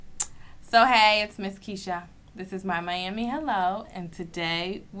So, hey, it's Miss Keisha. This is my Miami Hello, and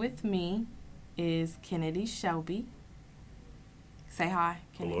today with me is Kennedy Shelby. Say hi,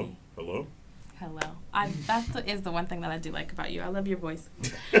 Kennedy. Hello. That is the one thing that I do like about you. I love your voice.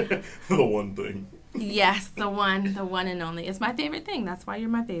 The one thing. Yes, the one and only. It's my favorite thing. That's why you're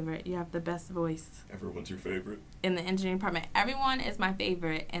my favorite. You have the best voice. Everyone's your favorite. In the engineering department. Everyone is my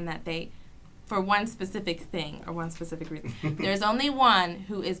favorite in that for one specific thing or one specific reason. There's only one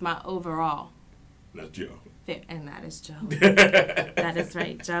who is my overall. That's Joe. And that is Joe. That is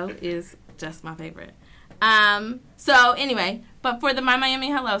right. Joe is just my favorite. So anyway, but for the My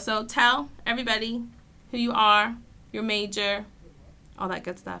Miami Hello, so tell everybody who you are, your major, all that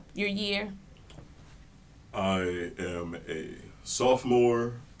good stuff, your year. I am a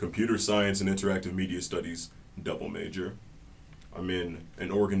sophomore, computer science and interactive media studies double major. I'm in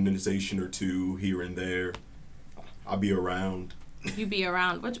an organization or two here and there. I'll be around. You be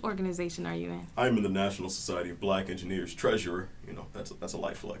around. Which organization are you in? I'm in the National Society of Black Engineers treasurer. You know, that's a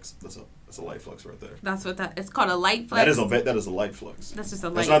light flex. That's a light flex right there. That's what it's called, a light flex. That is a light flex. That's just a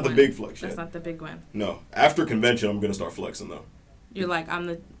light. That's not one. the big flex yet. That's not the big one. No, after convention, I'm gonna start flexing though. You're like, I'm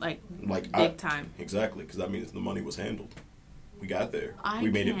the big time. Exactly, because that means the money was handled. We got there. I we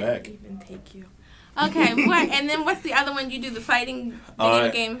made it back. Can't even take you. Okay, what? And then what's the other one? You do the fighting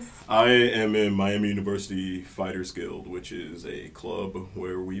video games? I am in Miami University Fighters Guild, which is a club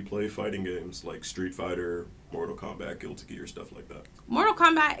where we play fighting games like Street Fighter, Mortal Kombat, Guilty Gear, stuff like that. Mortal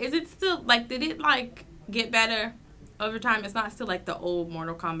Kombat, is it still, did it, get better over time? It's not still like the old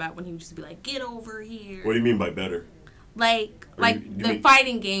Mortal Kombat when he used to be like, get over here. What do you mean by better? The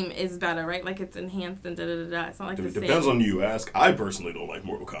fighting game is better, right? Like it's enhanced and da-da-da-da. It's not like the same. It depends on who you ask. I personally don't like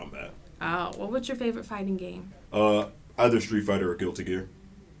Mortal Kombat. Oh, well, what's your favorite fighting game? Either Street Fighter or Guilty Gear.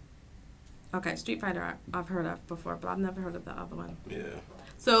 Okay, Street Fighter I've heard of before, but I've never heard of the other one. Yeah.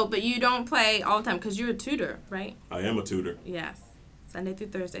 So, but you don't play all the time because you're a tutor, right? I am a tutor. Yes. Sunday through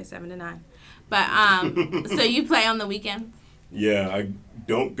Thursday, 7 to 9. But, so you play on the weekends? Yeah, I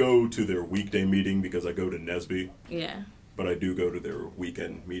don't go to their weekday meeting because I go to Nesby. Yeah. But I do go to their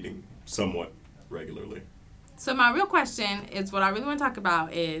weekend meeting somewhat regularly. So my real question is, what I really want to talk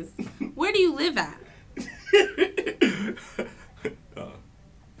about is, where do you live at?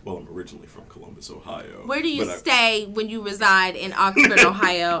 Well, I'm originally from Columbus, Ohio. Where do you stay when you reside in Oxford,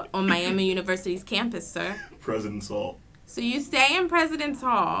 Ohio, on Miami University's campus, sir? President's Hall. So you stay in President's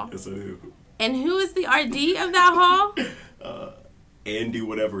Hall. Yes, I do. And who is the RD of that hall? Andy,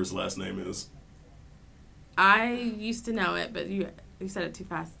 whatever his last name is. I used to know it, but you said it too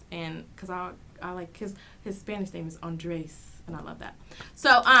fast, and because I like his Spanish name is Andres, and I love that.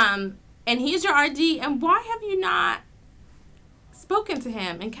 So and he's your RD, and why have you not spoken to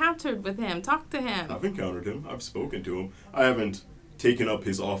him, encountered with him, talked to him? I've encountered him. I've spoken to him. I haven't taken up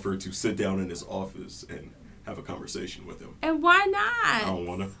his offer to sit down in his office and have a conversation with him. And why not? I don't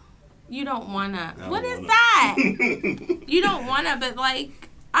want to. You don't want to. What is that? You don't want to, but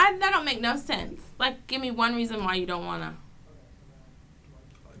that don't make no sense. Give me one reason why you don't want to.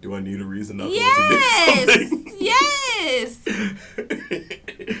 Do I need a reason not to want to do something? Yes.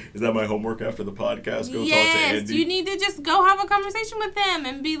 Is that my homework after the podcast? Go talk to Andy? You need to just go have a conversation with him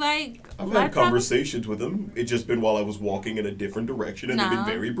and be like, I've had conversations with him. It's just been while I was walking in a different direction, and they've been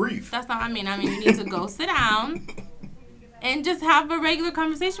very brief. That's not what I mean. You need to go sit down and just have a regular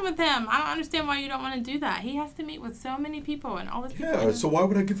conversation with him. I don't understand why you don't want to do that. He has to meet with so many people and all this people. Yeah, so why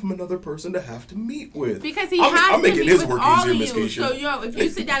would I give him another person to have to meet with? Because I'm making his work easier, Miss Keisha. So, if you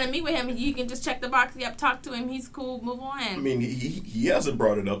sit down and meet with him, you can just check the box. Yep, talk to him. He's cool. Move on. I mean, he hasn't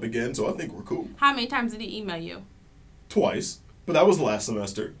brought it up again, so I think we're cool. How many times did he email you? Twice, but that was last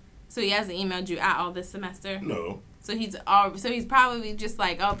semester. So he hasn't emailed you at all this semester? No. So he's probably just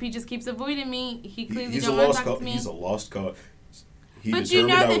like, oh, he just keeps avoiding me. He clearly don't want to talk to me. He's a lost cause. But you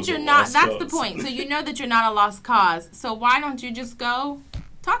know that you're not. That's the point. So you know that you're not a lost cause. So why don't you just go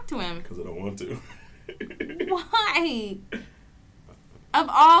talk to him? Because I don't want to. Why? Of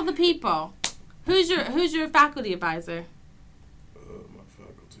all the people, who's your faculty advisor? My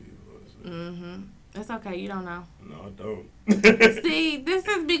faculty advisor. Mm-hmm. It's okay. You don't know. No, I don't. See, this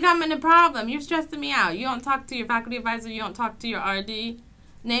is becoming a problem. You're stressing me out. You don't talk to your faculty advisor. You don't talk to your RD.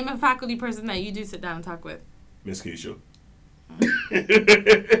 Name a faculty person that you do sit down and talk with. Miss Keisha.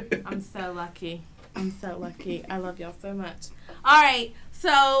 I'm so lucky. I love y'all so much. All right.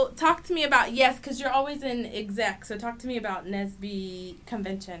 So talk to me about, because you're always in exec. So talk to me about Nesby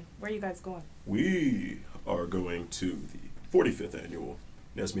Convention. Where are you guys going? We are going to the 45th annual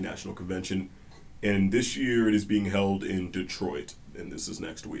Nesby National Convention. And this year it is being held in Detroit. And this is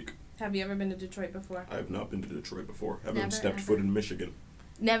next week. Have you ever been to Detroit before? I have not been to Detroit before. I haven't Never, stepped ever. foot in Michigan.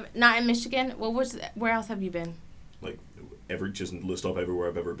 Never, not in Michigan. Well, where else have you been? Like, just list off everywhere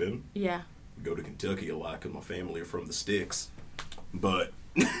I've ever been. Yeah. Go to Kentucky a lot because my family are from the sticks. But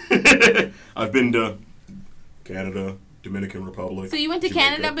I've been to Canada, Dominican Republic. So you went to Jamaica.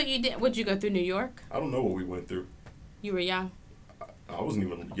 Canada, but you did. Would you go through New York? I don't know what we went through. You were young. I wasn't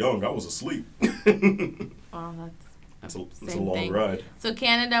even young. I was asleep. Oh, it's a long ride. So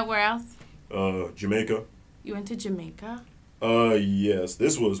Canada, where else? Jamaica. You went to Jamaica? Yes.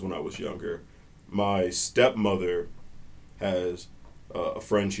 This was when I was younger. My stepmother has a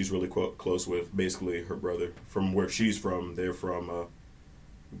friend she's really close with, basically her brother. From where she's from, they're from,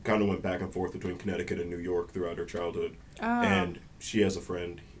 kind of went back and forth between Connecticut and New York throughout her childhood. Oh. And she has a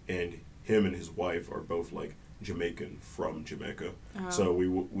friend, and him and his wife are both, like, Jamaican from Jamaica. Oh. So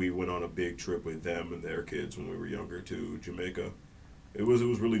we went on a big trip with them and their kids when we were younger to Jamaica. It was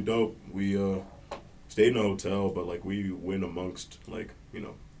really dope. We stayed in a hotel, but like we went amongst like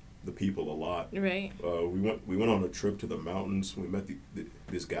the people a lot. Right. We went on a trip to the mountains. We met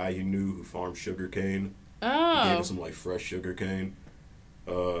this guy he knew who farmed sugar cane. Oh. He gave us some like fresh sugar cane.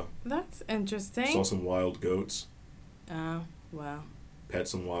 That's interesting. Saw some wild goats. Oh, wow. Pet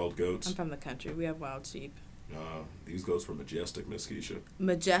some wild goats. I'm from the country. We have wild sheep. These goats were majestic, Miss Keisha.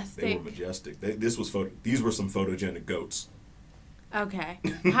 Majestic? They were majestic. These were some photogenic goats. Okay.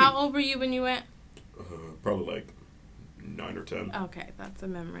 How old were you when you went? Probably like 9 or 10. Okay, that's a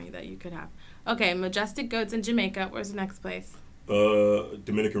memory that you could have. Okay, majestic goats in Jamaica. Where's the next place?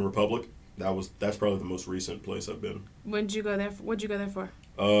 Dominican Republic. That's probably the most recent place I've been. What'd you go there for?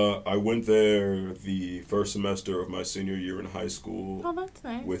 I went there the first semester of my senior year in high school. Oh, that's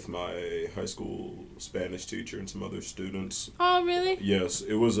nice. With my high school Spanish teacher and some other students. Oh, really? Yes,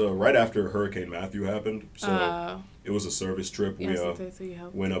 it was right after Hurricane Matthew happened, so it was a service trip. Yes, we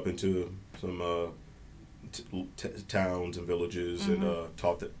went up into some towns and villages and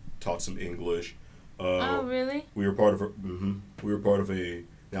taught some English. Oh, really? We were part of a.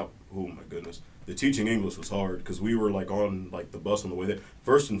 Now, oh my goodness. The teaching English was hard because we were like on like the bus on the way there.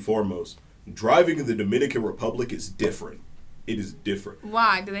 First and foremost, driving in the Dominican Republic is different. It is different.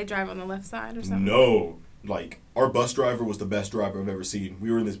 Why? Do they drive on the left side or something? No. Like, our bus driver was the best driver I've ever seen.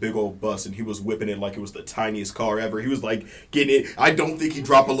 We were in this big old bus, and he was whipping it like it was the tiniest car ever. He was, like, getting it. I don't think he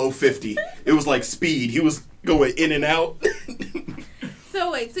dropped below 50. It was, like, speed. He was going in and out.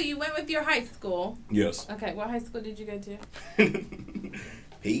 So, wait. So, you went with your high school. Yes. Okay. What high school did you go to?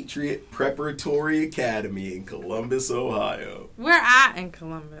 Patriot Preparatory Academy in Columbus, Ohio. Where at in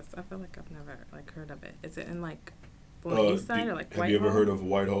Columbus? I feel like I've never, like, heard of it. Is it in, like, on the east side or, like, Whitehall? Have you ever heard of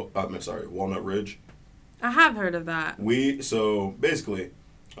Walnut Ridge? I have heard of that. So basically,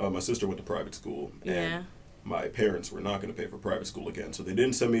 my sister went to private school, and Yeah. my parents were not going to pay for private school again, so they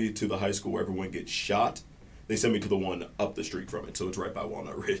didn't send me to the high school where everyone gets shot. They sent me to the one up the street from it, so it's right by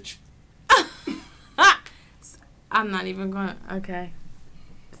Walnut Ridge. I'm not even going to, okay.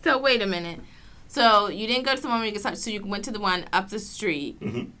 So, wait a minute. So, you didn't go to the one where you get shot, so you went to the one up the street,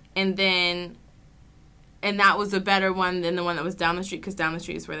 and then, and that was a better one than the one that was down the street, because down the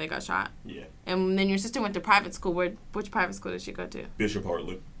street is where they got shot. Yeah. And then your sister went to private school. Which private school did she go to? Bishop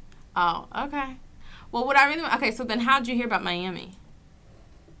Hartley. Oh, okay. Well, what I really want... Okay, so then how'd you hear about Miami?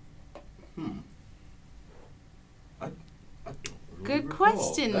 I don't really Good recall.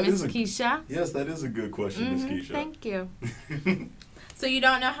 question, Miss Keisha. Yes, that is a good question, Miss Keisha. Thank you. So you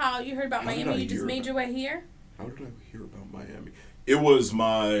don't know how you heard about Miami? You just made your way here? How did I hear about Miami? It was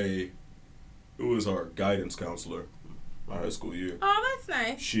our guidance counselor my high school year. Oh, that's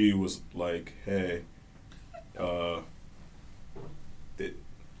nice. She was like, hey,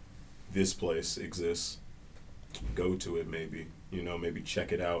 this place exists. Go to it, maybe. Maybe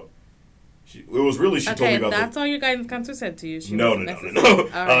check it out. She told me about that's all your guidance counselor said to you? No.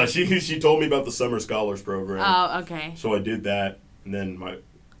 Right. She told me about the Summer Scholars Program. Oh, okay. So I did that, and then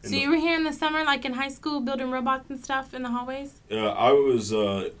So you were here in the summer, like in high school, building robots and stuff in the hallways?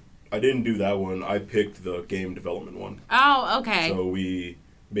 I didn't do that one. I picked the game development one. Oh, okay. So we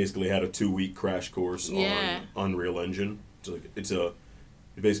basically had a 2-week crash course on Unreal Engine. What is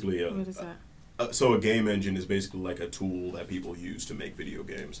that? So a game engine is basically like a tool that people use to make video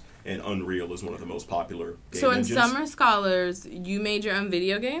games, and Unreal is one of the most popular game engines. So in Summer Scholars, you made your own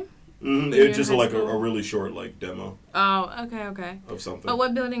video game? It's just like a really short demo. Oh, okay. Of something. But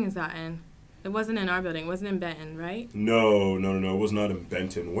what building is that in? It wasn't in our building. It wasn't in Benton, right? No. It was not in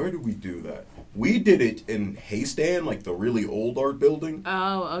Benton. Where did we do that? We did it in Haystan, like the really old art building.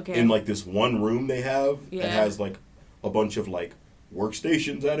 Oh, okay. In like this one room they have that has like a bunch of like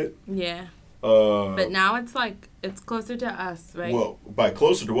workstations at it. Yeah. But now it's closer to us, right? Well, by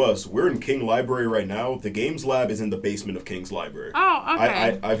closer to us, we're in King Library right now. The games lab is in the basement of King's Library. Oh,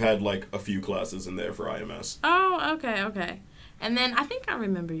 okay. I've had like a few classes in there for IMS. Oh, okay. And then I think I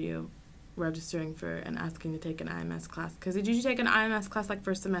remember you registering for and asking to take an IMS class. Because did you take an IMS class like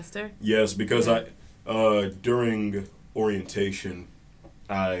first semester? Yes, because during orientation,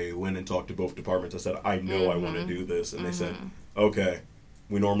 I went and talked to both departments. I said, I know I want to do this. And they said, okay,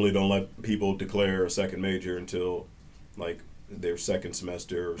 we normally don't let people declare a second major until like their second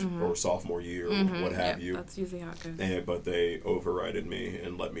semester or sophomore year or what have you. That's usually how it goes. But they overrided me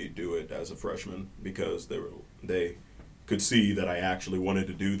and let me do it as a freshman because they could see that I actually wanted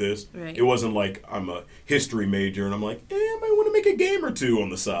to do this. Right. It wasn't like I'm a history major and I'm like, I might want to make a game or two on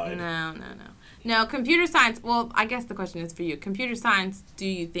the side. No, computer science, well, I guess the question is for you. Computer science, do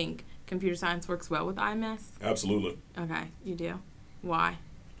you think computer science works well with IMS? Absolutely. Okay, you do. Why?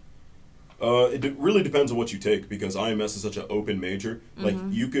 It really depends on what you take because IMS is such an open major. Like,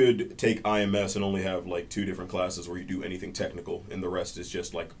 you could take IMS and only have, like, 2 different classes where you do anything technical, and the rest is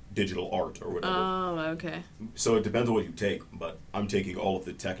just, like, digital art or whatever. Oh, okay. So it depends on what you take, but I'm taking all of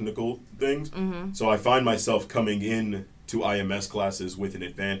the technical things. So I find myself coming in to IMS classes with an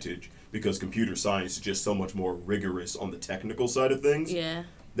advantage because computer science is just so much more rigorous on the technical side of things. Yeah.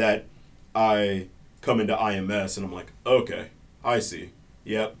 That I come into IMS and I'm like, okay, I see.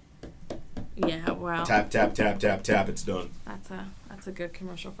 Yep. Yeah, well. Tap, tap, tap, tap, tap, it's done. That's a good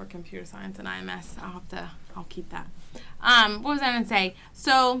commercial for computer science and IMS. I'll keep that. What was I going to say?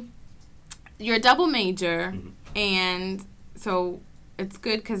 So, you're a double major, and so it's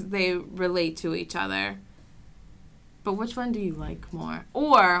good because they relate to each other. But which one do you like more?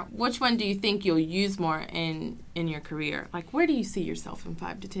 Or which one do you think you'll use more in your career? Like, where do you see yourself in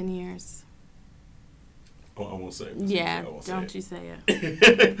 5 to 10 years? Oh, I won't say it. Yeah, don't you say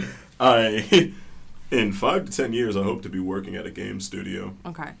it. In 5 to 10 years, I hope to be working at a game studio.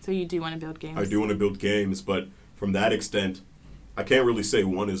 Okay, so you do want to build games? I do want to build games, but from that extent, I can't really say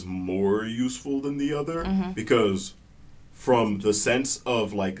one is more useful than the other because from the sense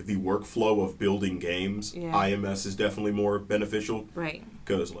of like the workflow of building games, IMS is definitely more beneficial. Right.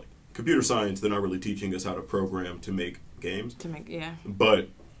 Because like computer science, they're not really teaching us how to program to make games. Yeah. But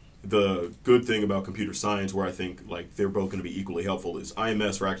the good thing about computer science, where I think like they're both going to be equally helpful, is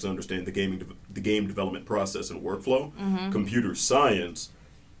IMS for actually understanding the game development process and workflow. Computer science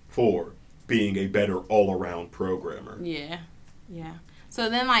for being a better all-around programmer. Yeah. So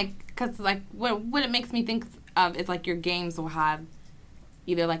then, like, because like what it makes me think of is like your games will have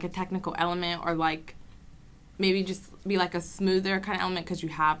either like a technical element or like maybe just be like a smoother kind of element because you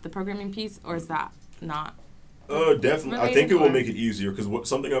have the programming piece, or is that not? Definitely. I think it will make it easier because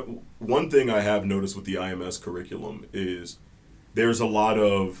one thing I have noticed with the IMS curriculum is there's a lot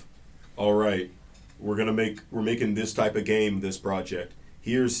of, all right, we're making this type of game, this project.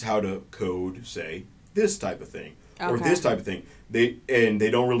 Here's how to code, say, this type of thing or this type of thing. They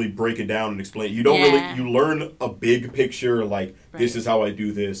don't really break it down and explain. You don't you learn a big picture like this is how I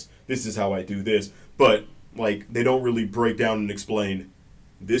do this is how I do this, but like they don't really break down and explain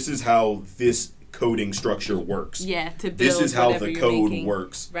this is how this coding structure works. Yeah, to build this is how the code making.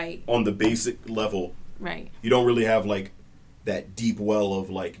 works. Right. On the basic level. Right. You don't really have like that deep well of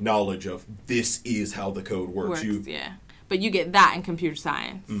like knowledge of this is how the code works. Yeah. But you get that in computer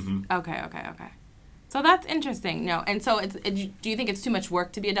science. Okay. So that's interesting. No, and so do you think it's too much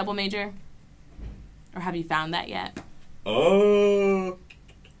work to be a double major? Or have you found that yet?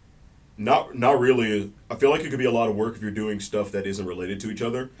 Not really. I feel like it could be a lot of work if you're doing stuff that isn't related to each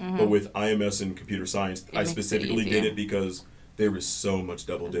other. But with IMS and computer science, I specifically did it because there was so much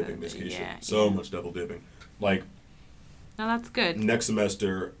double dipping, Miss Keisha. Much double dipping. Like, no, that's good. Next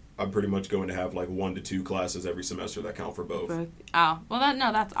semester, I'm pretty much going to have like 1 to 2 classes every semester that count for both. Oh, well,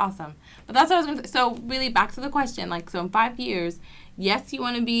 that's awesome. But that's what I was going to say. So really, back to the question. Like, so in 5 years, yes, you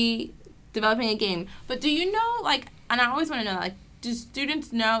want to be developing a game. But do you know, like, and I always want to know, like, do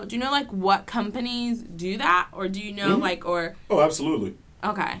students know, do you know, like, what companies do that? Or do you know, like, or... Oh, absolutely.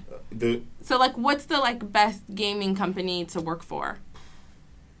 Okay. So, like, what's the, like, best gaming company to work for?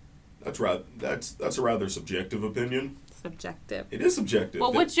 That's a rather subjective opinion. Subjective. It is subjective.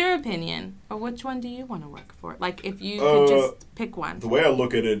 Well, what's your opinion? Or which one do you want to work for? Like, if you could just pick one. The way I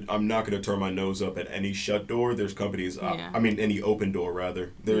look at it, I'm not going to turn my nose up at any shut door. There's companies, any open door,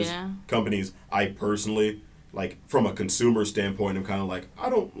 rather. There's companies I personally... Like, from a consumer standpoint, I'm kind of like, I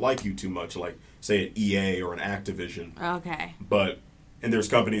don't like you too much, like, say, an EA or an Activision. Okay. And there's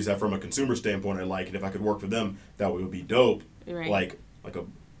companies that, from a consumer standpoint, I like, and if I could work for them, that would be dope. Right.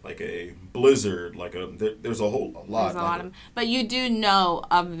 Like like a Blizzard, like there's a lot. There's a lot of them. But you do know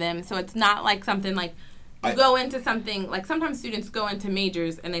of them, so it's not like something like you go into something, like sometimes students go into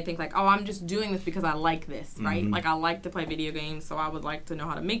majors and they think like, oh, I'm just doing this because I like this, right? Like I like to play video games, so I would like to know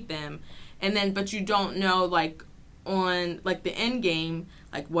how to make them. And then, but you don't know like on like the end game,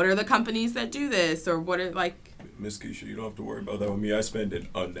 like what are the companies that do this, or what are like... Miss Keisha, you don't have to worry about that with me. I spend an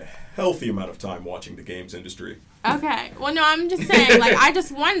unhealthy amount of time watching the games industry. Okay. Well, no, I'm just saying, like, I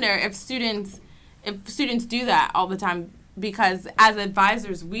just wonder if students do that all the time, because as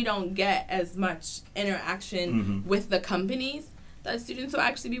advisors, we don't get as much interaction with the companies that students will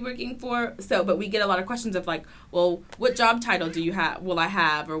actually be working for. So, but we get a lot of questions of like, well, what job title will I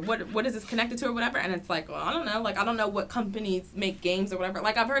have, or what is this connected to, or whatever. And it's like, well, I don't know. Like, I don't know what companies make games or whatever.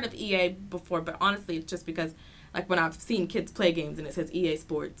 Like, I've heard of EA before, but honestly, it's just because like when I've seen kids play games and it says EA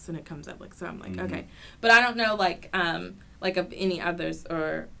Sports and it comes up, like, so I'm like, okay. But I don't know like of any others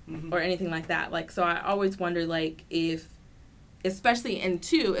or anything like that. Like, so I always wonder like if, especially in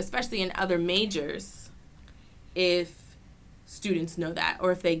other majors, if students know that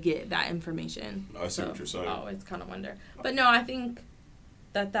or if they get that information. I see what you're saying. I always kind of wonder. But no, I think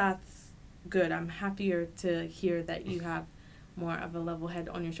that's good. I'm happier to hear that you have more of a level head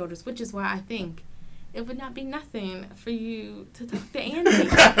on your shoulders, which is why I think it would not be nothing for you to talk to Andy. It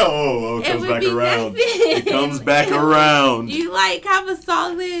comes back around. It comes back around. You, like, have a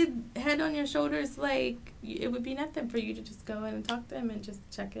solid head on your shoulders. Like, it would be nothing for you to just go in and talk to him and just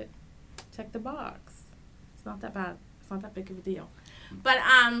check the box. It's not that bad. It's not that big of a deal. But,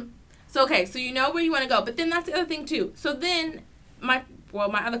 so, okay, so you know where you want to go. But then that's the other thing, too. So then my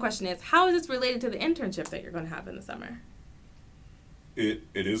other question is, how is this related to the internship that you're going to have in the summer? It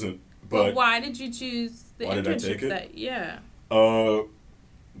isn't. But why did you choose the internship? Why did I take it? Yeah.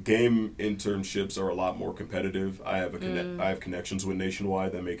 Game internships are a lot more competitive. I have I have connections with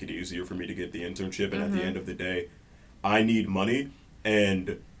Nationwide that make it easier for me to get the internship. And at the end of the day, I need money,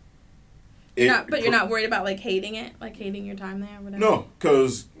 and you're not worried about like hating it, like hating your time there, or whatever. No,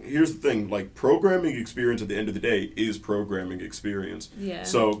 because here's the thing: like programming experience at the end of the day is programming experience. Yeah.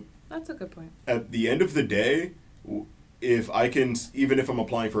 So that's a good point. At the end of the day, if I can, even if I'm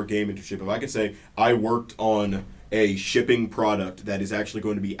applying for a game internship, if I can say I worked on a shipping product that is actually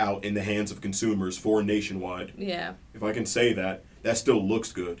going to be out in the hands of consumers for Nationwide. Yeah. If I can say that, that still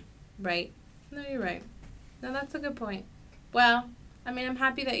looks good. Right. No, you're right. No, that's a good point. Well, I mean, I'm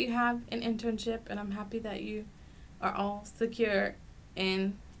happy that you have an internship, and I'm happy that you are all secure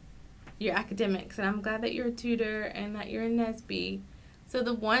in your academics, and I'm glad that you're a tutor and that you're a NSBE. So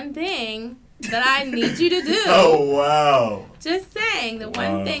the one thing that I need you to do. Oh, wow. Just saying, the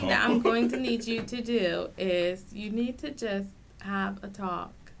one thing that I'm going to need you to do is you need to just have a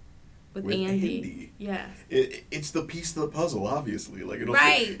talk with Andy. Yes. It's the piece of the puzzle, obviously. Like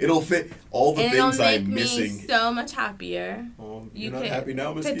it'll fit all the and things I'm missing. missing. It'll make me so much happier. You're not happy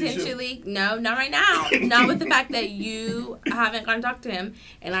now, Miss Keisha? Potentially, no, not right now. Not with the fact that you haven't gone to talk to him,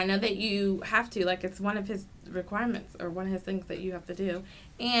 and I know that you have to. Like, it's one of his requirements or one of his things that you have to do.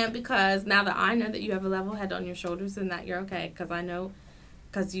 And because now that I know that you have a level head on your shoulders and that you're okay,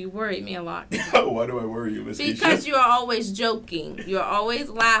 because you worry me a lot. Why do I worry you, Miss Keisha? Because you're always joking. You're always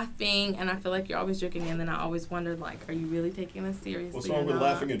laughing, and I feel like you're always joking, and then I always wondered, like, are you really taking this seriously? What's wrong with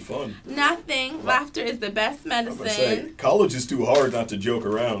laughing and fun? Nothing. Laughter is the best medicine. College is too hard not to joke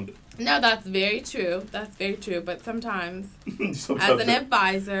around. No, that's very true. That's very true. But sometimes as an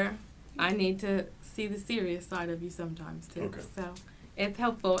advisor, I need to see the serious side of you sometimes, too. Okay. So it's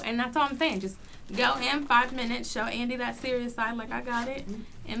helpful. And that's all I'm saying. Just go in 5 minutes, show Andy that serious side like I got it,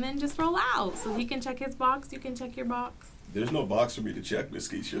 and then just roll out. So he can check his box, you can check your box. There's no box for me to check, Miss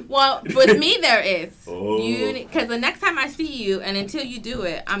Keisha. Well, with me there is. Oh. Because the next time I see you, and until you do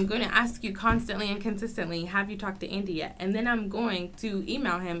it, I'm going to ask you constantly and consistently, have you talked to Andy yet? And then I'm going to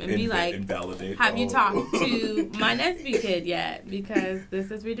email him and be like, invalidate. Have you talked to my NSBE kid yet? Because this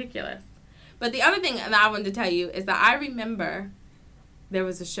is ridiculous. But the other thing that I wanted to tell you is that I remember there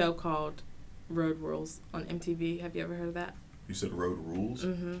was a show called Road Rules on MTV. Have you ever heard of that? You said Road Rules?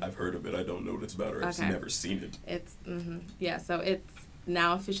 Mm-hmm. I've heard of it. I don't know what it's about, or I've never seen it. It's, yeah, so it's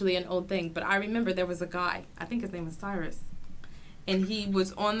now officially an old thing. But I remember there was a guy, I think his name was Cyrus, and he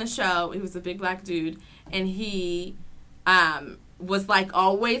was on the show. He was a big black dude, and he was, like,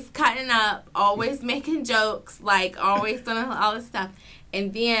 always cutting up, always making jokes, like, always doing all this stuff.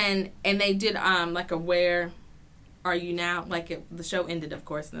 And then, and they did, like, a Where Are You Now? Like, the show ended, of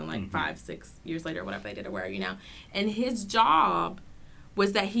course, and then, like, 5-6 years later, whatever, they did a Where Are You Now? And his job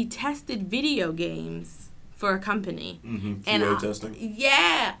was that he tested video games for a company. QA And testing.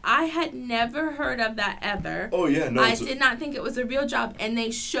 Yeah, I had never heard of that ever. Oh yeah, no. I did not think it was a real job, and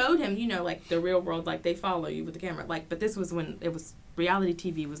they showed him, like the real world, like they follow you with the camera, but this was when it was reality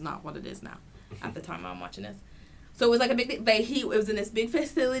TV was not what it is now. At the time I'm watching this, so it was like a big. It was in this big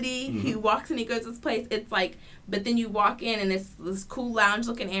facility. He walks in, he goes to this place. It's but then you walk in and it's this cool lounge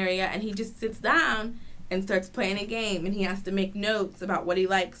looking area, and he just sits down and starts playing a game, and he has to make notes about what he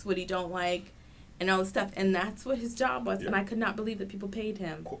likes, what he don't like, and all this stuff, and that's what his job was. And I could not believe that people paid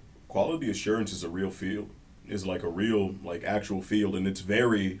him. Quality assurance is a real field. Is like a real actual field, and it's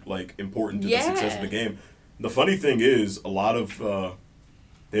very important to the success of the game. The funny thing is, a lot of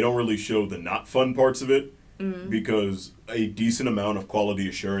they don't really show the not fun parts of it because a decent amount of quality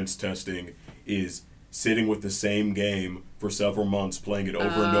assurance testing is sitting with the same game for several months, playing it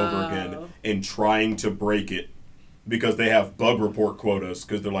over and over again, and trying to break it because they have bug report quotas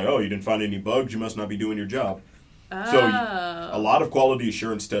because they're like, oh, you didn't find any bugs, you must not be doing your job. So a lot of quality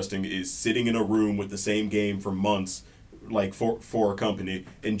assurance testing is sitting in a room with the same game for months, for a company,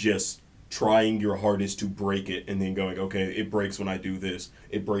 and just trying your hardest to break it, and then going, okay, it breaks when I do this.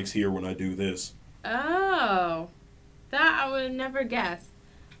 It breaks here when I do this. Oh, that I would never guess.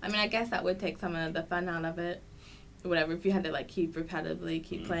 I mean, I guess that would take some of the fun out of it. Whatever, if you had to keep repetitively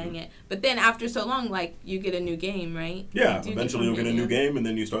keep playing it. But then after so long, you get a new game, right? Yeah, eventually you'll get a new game, and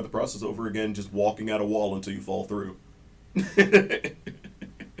then you start the process over again, just walking at a wall until you fall through.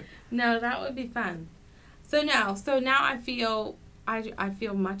 No, that would be fun. So now I feel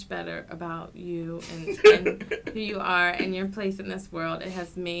much better about you and who you are and your place in this world. It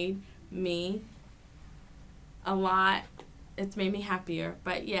has made me it's made me happier.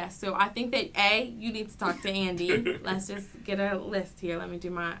 But yeah, so I think that you need to talk to Andy. Let's just get a list here. Let me do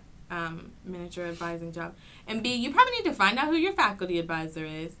my miniature advising job. And B, you probably need to find out who your faculty advisor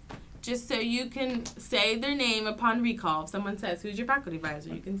is, just so you can say their name upon recall. If someone says, who's your faculty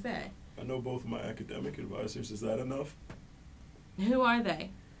advisor, you can say. I know both of my academic advisors. Is that enough? Who are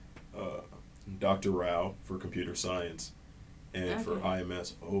they? Dr. Rao for computer science, and for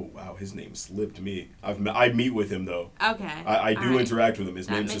IMS. Oh wow, his name slipped me. I meet with him though. Okay. I do interact with him. His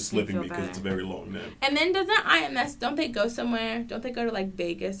name's just slipping me because it's a very long name. And then doesn't IMS? Don't they go somewhere? Don't they go to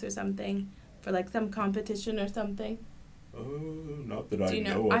Vegas or something for some competition or something? Not that I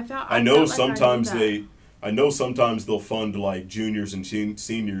know. I know sometimes I know sometimes they'll fund juniors and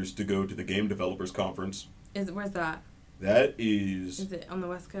seniors to go to the Game Developers Conference. Where's that? That is... Is it on the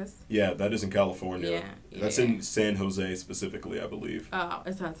West Coast? Yeah, that is in California. Yeah. That's in San Jose specifically, I believe. Oh,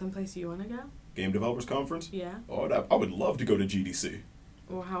 is that someplace you want to go? Game Developers Conference? Yeah. Oh, I would love to go to GDC.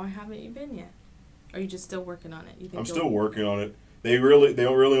 Well, how haven't you been yet? Or are you just still working on it? I'm still working on it. They really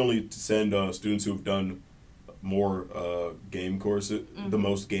only send students who have done more game courses, the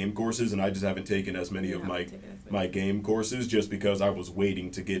most game courses, and I just haven't taken as many of my game courses just because I was waiting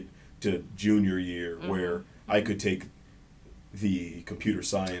to get to junior year where I could take the computer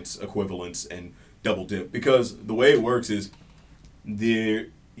science equivalents and double dip, because the way it works is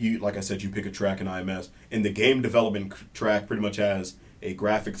like I said, you pick a track in IMS, and the game development track pretty much has a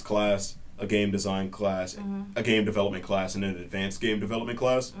graphics class, a game design class, a game development class, and an advanced game development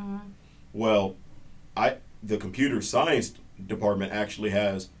class. Well, the computer science department actually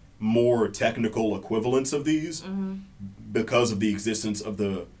has more technical equivalents of these because of the existence of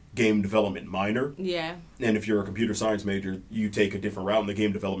the game development minor. Yeah. And if you're a computer science major, you take a different route in the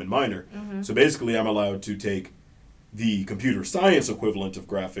game development minor. So basically, I'm allowed to take the computer science equivalent of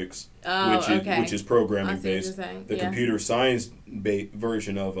graphics, which is programming based, the computer science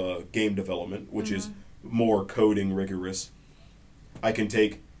version of game development, which is more coding rigorous. I can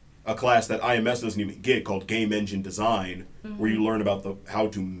take a class that IMS doesn't even get called Game Engine Design, where you learn about how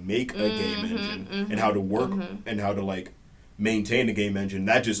to make a game engine and how to work and how to maintain a game engine.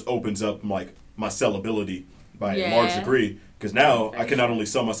 That just opens up my sellability by a large degree, because now I can not only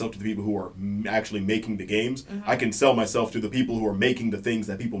sell myself to the people who are actually making the games, I can sell myself to the people who are making the things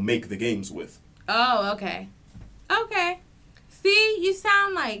that people make the games with. Oh, okay. See, you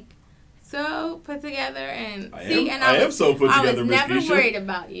sound so put together, and I am so put together. I was never worried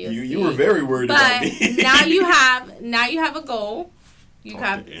about you. You were very worried about me. now you have a goal.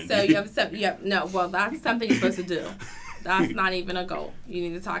 That's something you're supposed to do. That's not even a goal. You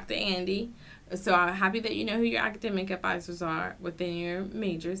need to talk to Andy. So I'm happy that you know who your academic advisors are within your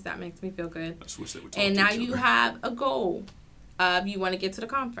majors. That makes me feel good. I just wish they would talk and to now each you other. have a goal of you want to get to the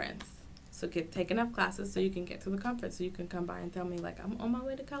conference. So take enough classes so you can get to the conference. So you can come by and tell me, I'm on my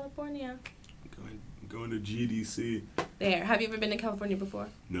way to California. Going to GDC. There. Have you ever been to California before?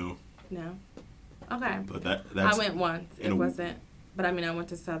 No. No? Okay. But that's... I went once. It wasn't... But I went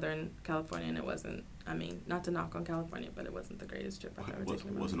to Southern California, and it wasn't I mean, not to knock on California, but it wasn't the greatest trip I've ever taken.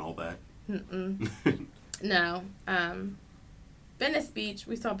 It wasn't all that. No. Venice Beach.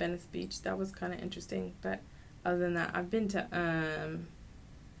 We saw Venice Beach. That was kind of interesting. But other than that, I've been to,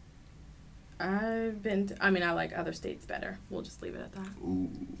 I mean, I like other states better. We'll just leave it at that. Ooh.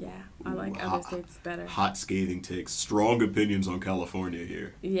 Yeah, I like other states better. Hot scathing takes. Strong opinions on California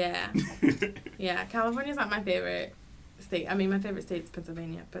here. Yeah. Yeah, California's not my favorite state. I mean, my favorite state's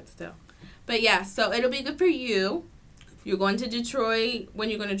Pennsylvania, but still. But yeah, so it'll be good for you. You're going to Detroit. When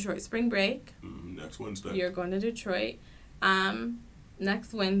you're going to Detroit? Spring break. Next Wednesday. You're going to Detroit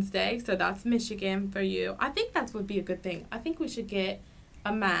next Wednesday. So that's Michigan for you. I think that would be a good thing. I think we should get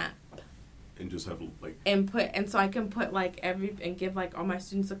a map. And just have like and so I can put like and give like all my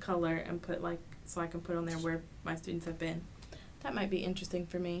students a color and put like so I can put on there where my students have been. That might be interesting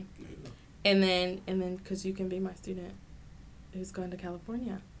for me. Yeah. And then because you can be my student who's going to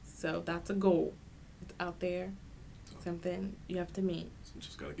California, so that's a goal. It's out there, something you have to meet. So you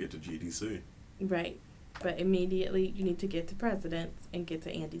just gotta get to GDC. Right, but immediately you need to get to President's and get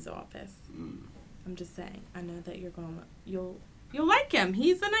to Andy's office. I'm just saying. I know that You'll like him.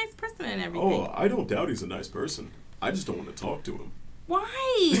 He's a nice person and everything. Oh, I don't doubt he's a nice person. I just don't want to talk to him.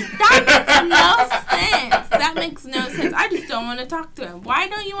 Why? That makes no sense. I just don't want to talk to him. Why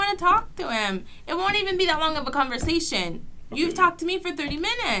don't you want to talk to him? It won't even be that long of a conversation. Okay. You've talked to me for 30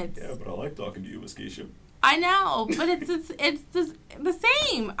 minutes. Yeah, but I like talking to you, Miss Keisha. I know, but it's the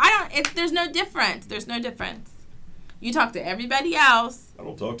same. There's no difference. There's no difference. You talk to everybody else. I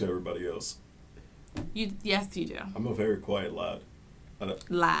don't talk to everybody else. Yes, you do. I'm a very quiet lad.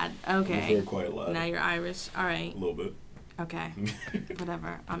 Lad, okay. I'm a very quiet lad. Now you're Irish. All right. A little bit. Okay.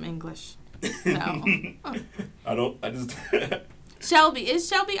 Whatever. I'm English. So. Shelby. Is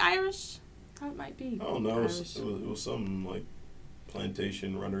Shelby Irish? It might be. I don't know. It was some like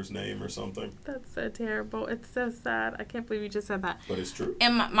plantation runner's name or something. That's so terrible. It's so sad. I can't believe you just said that. But it's true.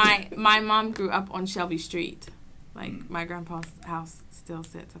 And my mom grew up on Shelby Street. Like my grandpa's house still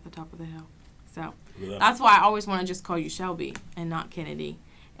sits at the top of the hill. So that's why I always want to just call you Shelby and not Kennedy.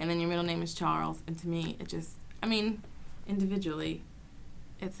 And then your middle name is Charles. And to me, individually,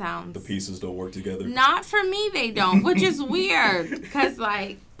 it sounds... The pieces don't work together? Not for me, they don't, which is weird. Because,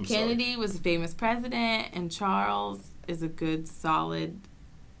 Kennedy sorry. was a famous president, and Charles is a good, solid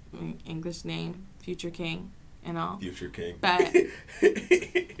English name, future king and all. Future king. But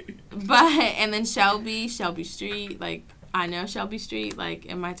and then Shelby Street, I know Shelby Street,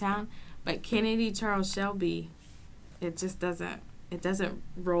 in my town. But Kennedy Charles Shelby, it just doesn't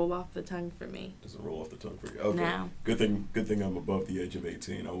roll off the tongue for me. Doesn't roll off the tongue for you. Okay. No. Good thing I'm above the age of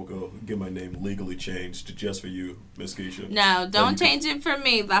 18. I will go get my name legally changed just for you, Miss Keisha. No, don't change it for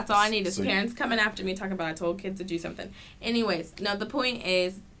me. That's all I need is parents coming after me talking about I told kids to do something. Anyways, no, the point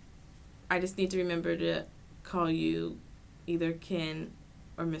is I just need to remember to call you either Ken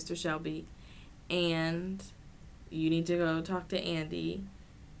or Mr. Shelby. And you need to go talk to Andy.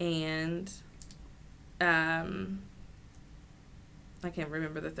 And I can't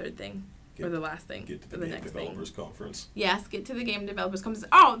remember the third thing or the last thing. Get to the Game Developers Conference. Yes, get to the Game Developers Conference.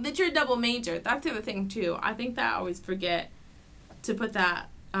 Oh, that you're a double major. That's the other thing, too. I think that I always forget to put that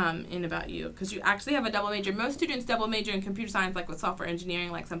in about you because you actually have a double major. Most students double major in computer science, with software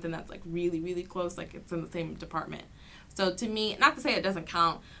engineering, something that's, really, really close, it's in the same department. So to me, not to say it doesn't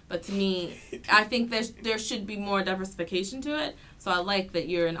count, but to me, I think there should be more diversification to it. So I like that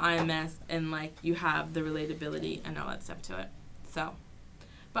you're an IMS and you have the relatability and all that stuff to it. So,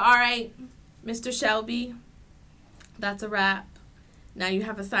 but all right, Mr. Shelby, that's a wrap. Now you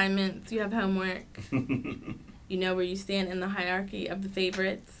have assignments, you have homework. You know where you stand in the hierarchy of the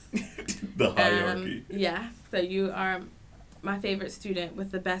favorites. The hierarchy. Yeah, so you are my favorite student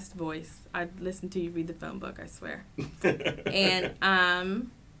with the best voice. I'd listen to you read the phone book, I swear.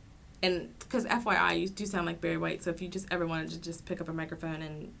 And because FYI, you do sound like Barry White, so if you just ever wanted to just pick up a microphone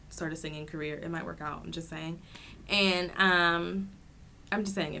and start a singing career, it might work out. I'm just saying. And I'm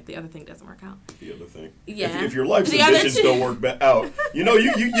just saying if the other thing doesn't work out. The other thing. Yeah. If your life's ambitions don't work out, you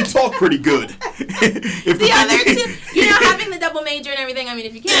talk pretty good. If the other two, having the double major and everything,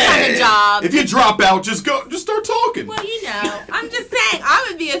 if you can't find a job. If you drop out, just start talking. Well, I'm just saying, I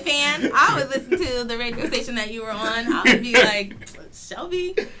would be a fan. I would listen to the radio station that you were on. I would be like,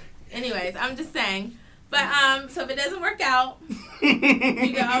 Shelby. Anyways, I'm just saying. But, so if it doesn't work out, you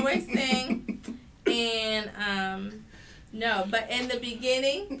can always sing. And, no, but in the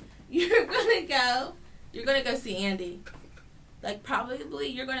beginning, you're gonna go see Andy. Probably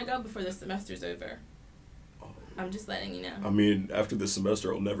you're gonna go before the semester's over. I'm just letting you know. After this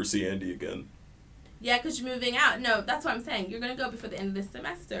semester, I'll never see Andy again. Yeah, because you're moving out. No, that's what I'm saying. You're gonna go before the end of this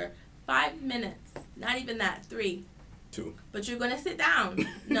semester. 5 minutes. Not even that. 3. 2. But you're going to sit down.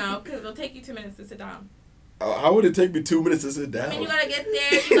 No, because it'll take you 2 minutes to sit down. How would it take me 2 minutes to sit down? I mean, you got to get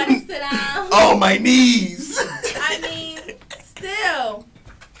there. You got to sit down. Oh, my knees. I mean, still.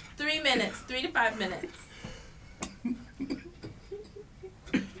 3 minutes. 3 to 5 minutes.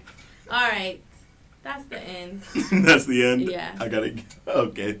 All right. That's the end. That's the end? Yeah. I got to...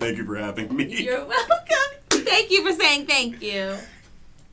 Okay, thank you for having me. You're welcome. Thank you for saying thank you.